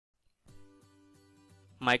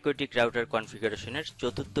MikroTik router কনফিগারেশনের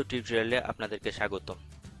চতুর্থ টিউটোরিয়ালে আপনাদেরকে স্বাগতম।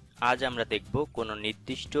 আজ আমরা দেখব কোনো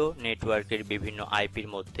নির্দিষ্ট নেটওয়ার্কের বিভিন্ন আইপির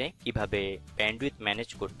মধ্যে কিভাবে ব্যান্ডউইথ ম্যানেজ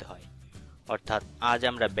করতে হয়। অর্থাৎ আজ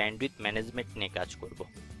আমরা ব্যান্ডউইথ ম্যানেজমেন্ট নিয়ে কাজ করব।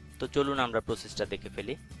 তো চলুন আমরা প্রসেসটা দেখে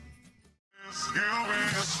ফেলি।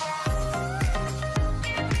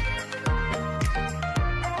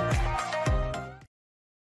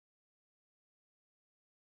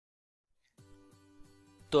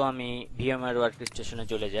 তো আমি VMware ওয়ার্কস্টেশনে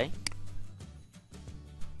চলে যাই।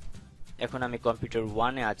 এখন আমি কম্পিউটার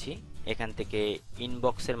 1-এ আছি। এখান থেকে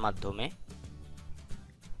ইনবক্সের মাধ্যমে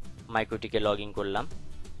মাইক্রোটিকে লগ ইন করলাম।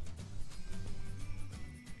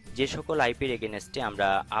 যে সকল আইপির এগেনস্টে আমরা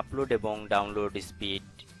আপলোড এবং ডাউনলোড স্পিড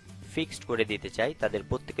ফিক্সড করে দিতে চাই তাদের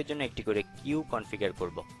প্রত্যেকের জন্য একটি করে কিউ কনফিগার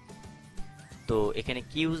করব। তো এখানে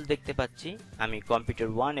কিউজ দেখতে পাচ্ছি। আমি কম্পিউটার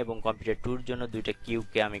 1 এবং কম্পিউটার 2-এর জন্য দুইটা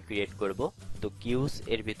কিউকে আমি ক্রিয়েট করব। তো কিউজ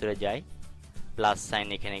এর ভিতরে যাই, প্লাস সাইন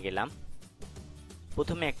এখানে গেলাম।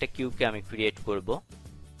 প্রথমে একটা কিউকে আমি ক্রিয়েট করব,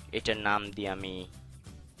 এটার নাম দিয়ে আমি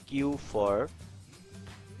কিউ ফর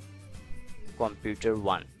কম্পিউটার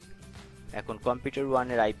 1। এখন কম্পিউটার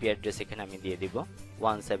 1-এর আইপি অ্যাড্রেস এখানে আমি দিয়ে দিব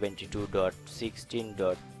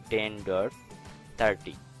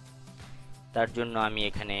 172.16.10.30। তার জন্য আমি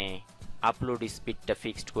এখানে আপলোড স্পিডটা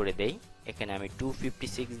ফিক্সড করে দেই। এখানে আমি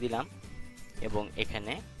 256 দিলাম এবং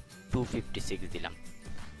এখানে 256 দিলাম।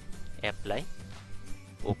 অ্যাপ্লাই,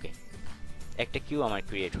 ওকে। একটা কিউ আমার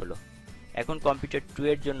ক্রিয়েট হলো। এখন কম্পিউটার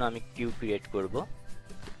 2-এর জন্য আমি কিউ ক্রিয়েট করব।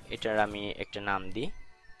 এটার আমি একটা নাম দিই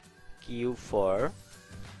কিউ ফর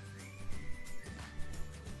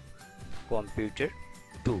কম্পিউটার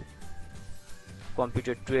 2।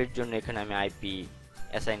 কম্পিউটার 2-এর জন্য এখানে আমি আইপি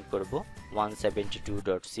অ্যাসাইন করব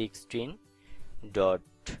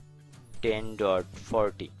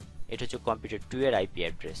 172.16.10.40। এটা হচ্ছে কম্পিউটার 2-এর আইপি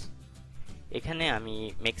অ্যাড্রেস। এখানে আমি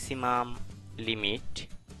ম্যাক্সিমাম লিমিট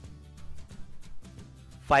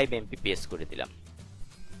 5 Mbps করে দিলাম।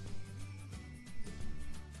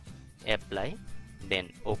 অ্যাপ্লাই, দেন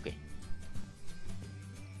ওকে।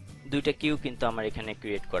 দুইটা কিউ কিন্তু আমার এখানে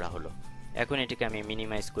ক্রিয়েট করা হলো। এখন এটাকে আমি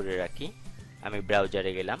মিনিমাইজ করে রাখি। আমি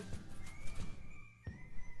ব্রাউজারে গেলাম।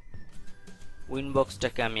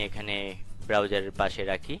 উইনবক্সটাকে আমি এখানে ব্রাউজারের পাশে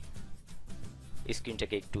রাখি।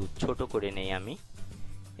 স্ক্রিনটাকে একটু ছোট করে নেই আমি।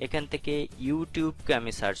 এখান থেকে ইউটিউবকে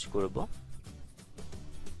আমি সার্চ করব।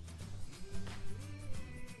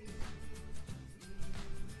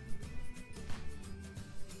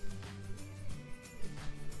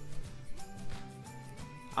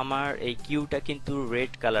 আমার এই কিউটা কিন্তু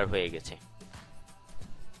রেড কালার হয়ে গেছে।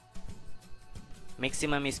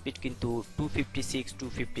 ম্যাক্সিমাম স্পিড কিন্তু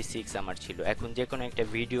 256 আমার ছিল। এখন যে কোনো একটা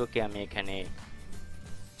ভিডিওকে আমি এখানে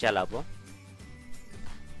চালাবো।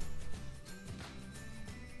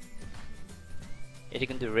 এটা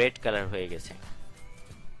কিন্তু রেড কালার হয়ে গেছে,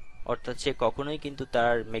 অর্থাৎ সে কখনোই কিন্তু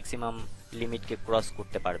তার ম্যাক্সিমাম লিমিটকে ক্রস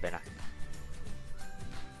করতে পারবে না।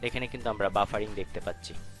 এখানে কিন্তু আমরা বাফারিং দেখতে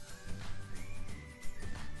পাচ্ছি।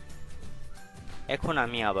 এখন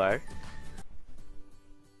আমি আবার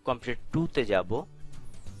কম্পিউটার 2-তে যাব।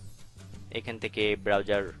 এখান থেকে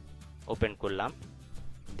ব্রাউজার ওপেন করলাম,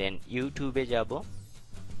 দেন ইউটিউবে যাব।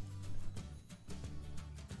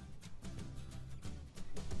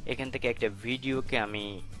 এখান থেকে একটা ভিডিওকে আমি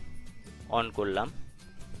অন করলাম।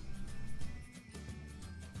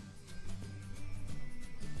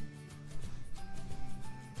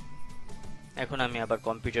 এখন আমি আবার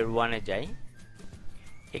কম্পিউটার 1-এ যাই।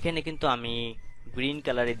 এখানে কিন্তু আমি গ্রিন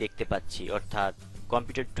কালারে দেখতে পাচ্ছি, অর্থাৎ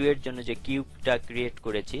কম্পিউটার 2-এর জন্য যে কিউটা ক্রিয়েট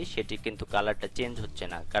করেছি সেটি কিন্তু কালারটা চেঞ্জ হচ্ছে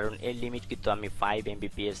না, কারণ এর লিমিট কিন্তু আমি 5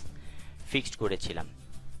 Mbps ফিক্সড করেছিলাম।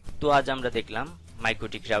 তো আজ আমরা দেখলাম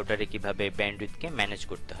মাইক্রোটিক রাউটারে কিভাবে ব্যান্ডউইথকে ম্যানেজ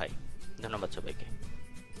করতে হয়। ধন্যবাদ সবাইকে।